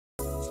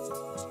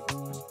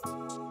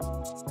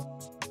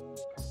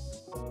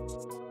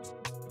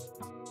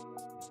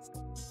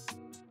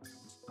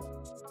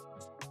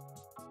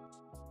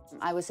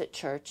I was at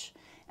church,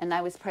 and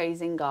I was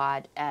praising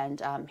God,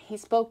 and he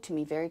spoke to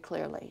me very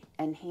clearly,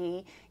 and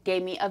he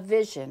gave me a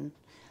vision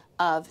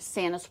of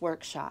Santa's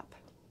workshop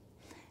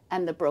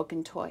and the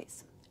broken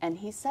toys. And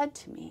he said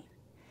to me,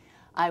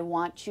 I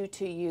want you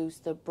to use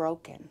the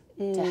broken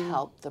to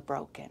help the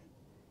broken,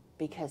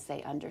 because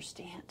they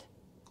understand.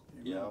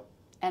 Yeah.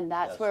 And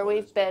that's where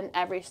we've been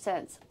ever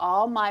since.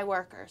 All my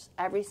workers,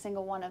 every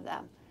single one of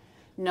them,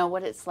 know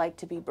what it's like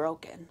to be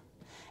broken.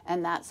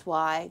 And that's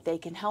why they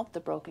can help the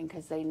broken,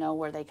 because they know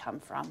where they come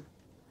from.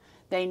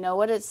 They know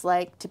what it's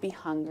like to be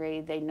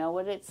hungry. They know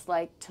what it's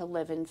like to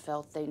live in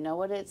filth. They know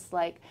what it's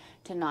like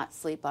to not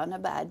sleep on a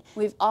bed.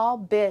 We've all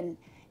been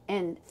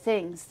in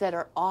things that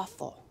are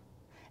awful.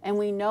 And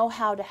we know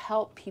how to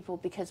help people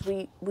because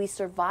we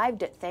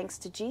survived it thanks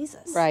to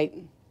Jesus. Right.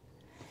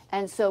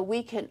 And so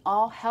we can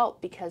all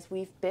help because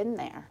we've been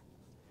there.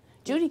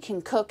 Judy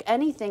can cook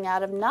anything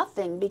out of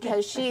nothing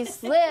because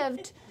she's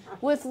lived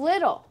with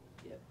little.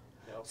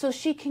 So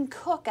she can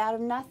cook out of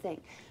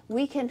nothing.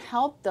 We can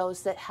help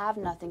those that have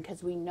nothing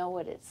because we know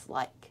what it's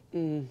like.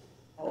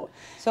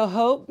 So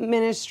Hope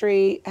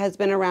Ministry has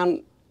been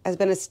around, has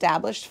been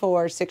established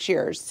for 6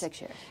 years.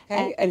 6 years.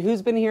 Okay. And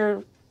who's been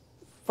here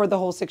for the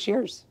whole 6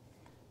 years?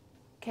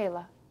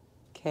 Kayla.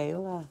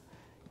 Kayla.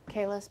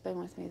 Kayla's been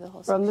with me the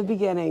whole From the 6 years.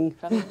 beginning.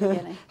 From the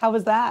beginning. How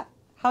was that?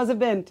 How's it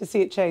been to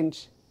see it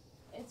change?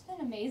 It's been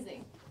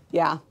amazing.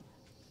 Yeah.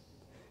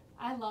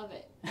 I love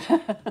it.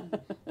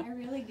 I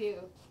really do.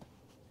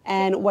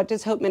 And what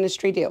does Hope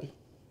Ministry do?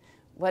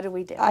 What do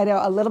we do? I know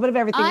a little bit of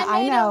everything.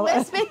 I know. I made a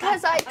list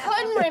because I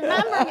couldn't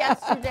remember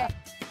yesterday.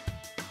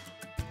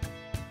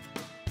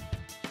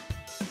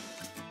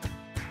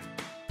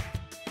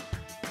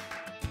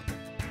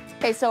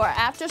 Okay, so our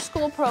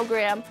after-school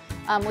program,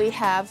 we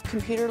have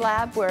computer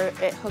lab where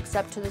it hooks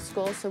up to the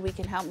school so we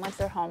can help them with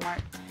their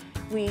homework.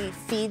 We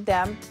feed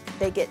them.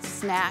 They get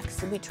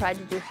snacks. We try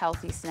to do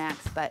healthy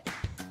snacks, but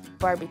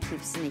Barbie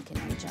keeps sneaking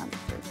in junk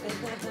food.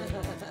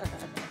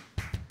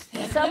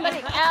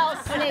 Somebody else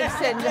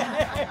sneaks in.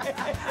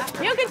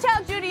 You can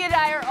tell Judy and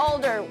I are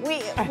older. We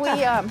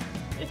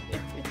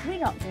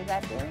don't do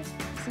that, do we?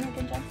 Sneak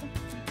in junk food?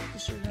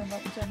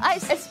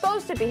 It's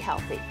supposed to be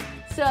healthy.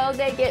 So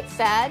they get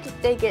fed,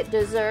 they get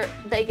dessert,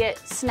 they get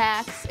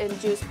snacks and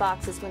juice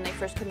boxes when they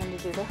first come in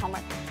to do their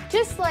homework.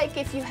 Just like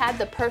if you had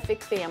the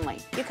perfect family.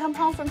 You come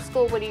home from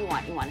school, what do you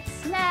want? You want a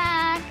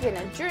snack and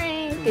a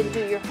drink and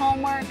do your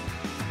homework.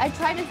 I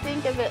try to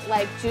think of it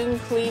like June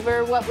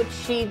Cleaver. What would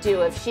she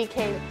do if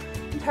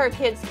her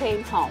kids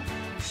came home?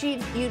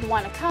 You'd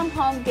want to come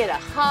home, get a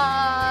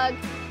hug,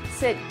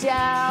 sit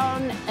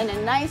down in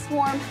a nice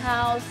warm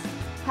house,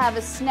 have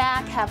a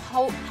snack, have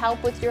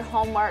help with your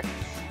homework.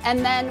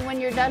 And then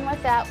when you're done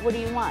with that, what do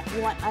you want?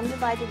 You want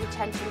undivided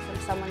attention from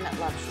someone that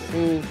loves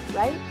you,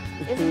 right?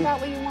 Isn't that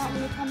what you want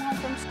when you come home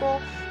from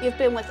school? You've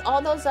been with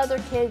all those other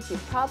kids.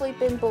 You've probably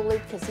been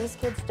bullied because these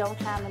kids don't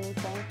have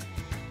anything.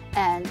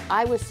 And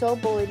I was so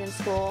bullied in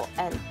school,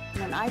 and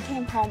when I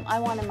came home, I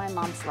wanted my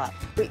mom's love.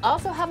 We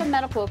also have a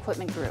medical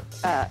equipment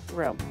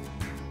room.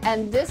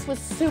 And this was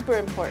super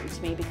important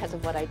to me because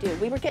of what I do.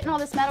 We were getting all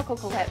this medical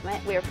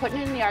equipment, we were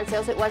putting it in the yard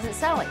sales, it wasn't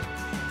selling.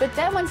 But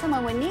then when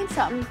someone would need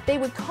something, they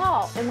would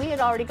call, and we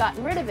had already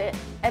gotten rid of it,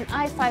 and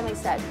I finally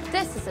said,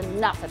 this is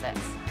enough of this.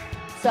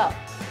 So,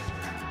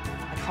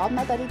 I called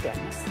my buddy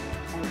Dennis,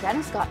 and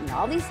Dennis got me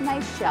all these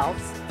nice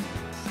shelves.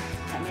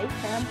 I made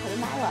him put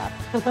them all up.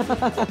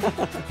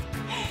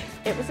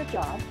 It was a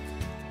job,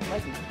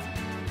 wasn't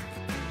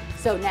it?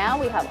 So now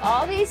we have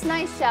all these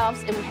nice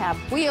shelves, and we have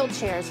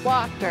wheelchairs,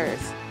 walkers,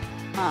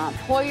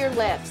 Hoyer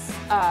lifts,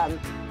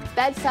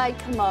 bedside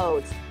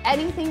commodes,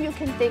 anything you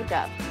can think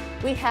of.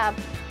 We have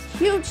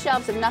huge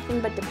shelves of nothing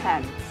but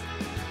depends.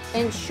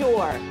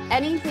 Ensure,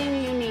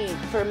 anything you need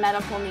for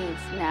medical needs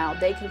now,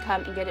 they can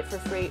come and get it for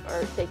free,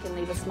 or they can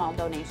leave a small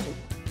donation.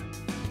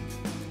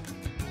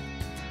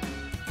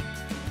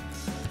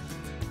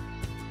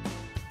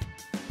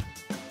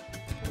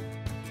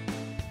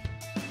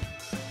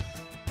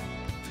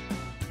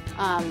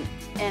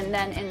 And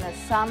then in the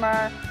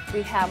summer,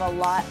 we have a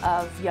lot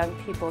of young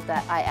people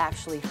that I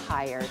actually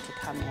hire to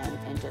come in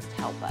and just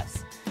help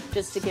us.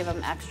 Just to give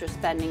them extra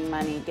spending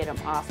money, get them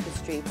off the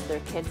streets.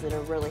 They're kids that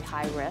are really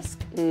high risk.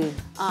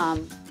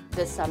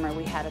 This summer,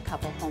 we had a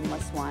couple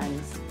homeless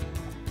ones.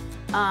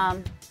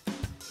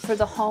 For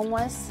the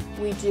homeless,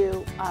 we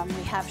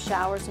have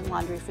showers and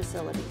laundry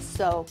facilities.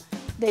 So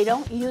they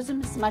don't use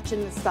them as much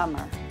in the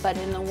summer, but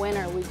in the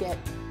winter, we get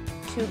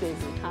too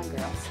busy, huh,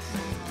 girls?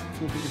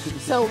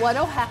 So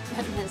what'll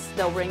happen is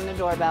they'll ring the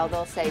doorbell,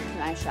 they'll say,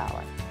 can I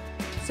shower?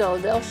 So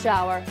they'll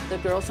shower, the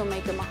girls will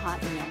make them a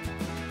hot meal.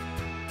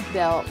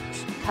 They'll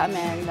come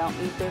in, they'll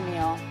eat their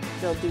meal,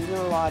 they'll do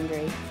their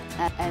laundry.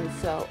 And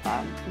so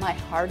my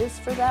heart is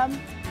for them.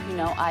 You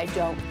know, I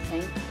don't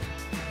think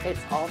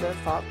it's all their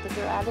fault that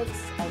they're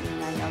addicts. I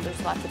mean, I know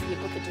there's lots of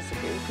people that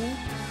disagree with me,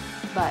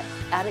 but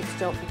addicts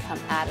don't become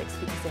addicts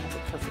because they have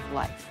a perfect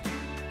life.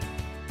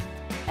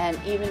 And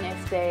even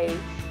if they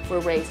were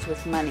raised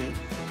with money,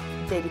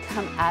 they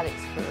become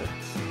addicts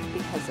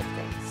because of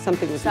things.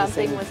 Something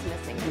was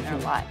missing in their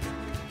lives.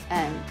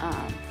 And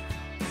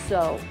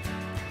so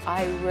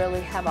I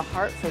really have a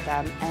heart for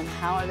them, and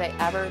how are they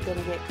ever going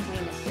to get clean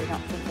if they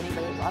don't think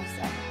anybody loves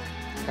them?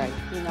 Right.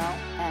 You know,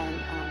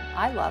 and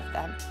I love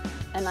them,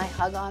 and I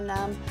hug on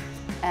them,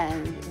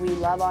 and we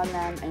love on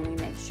them, and we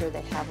make sure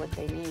they have what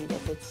they need.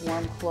 If it's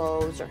warm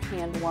clothes or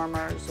hand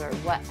warmers or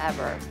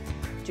whatever,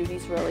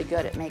 Judy's really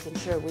good at making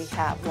sure we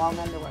have long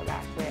underwear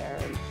back there,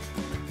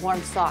 and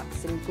warm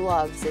socks and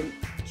gloves, and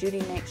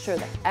Judy makes sure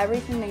that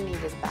everything they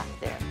need is back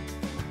there.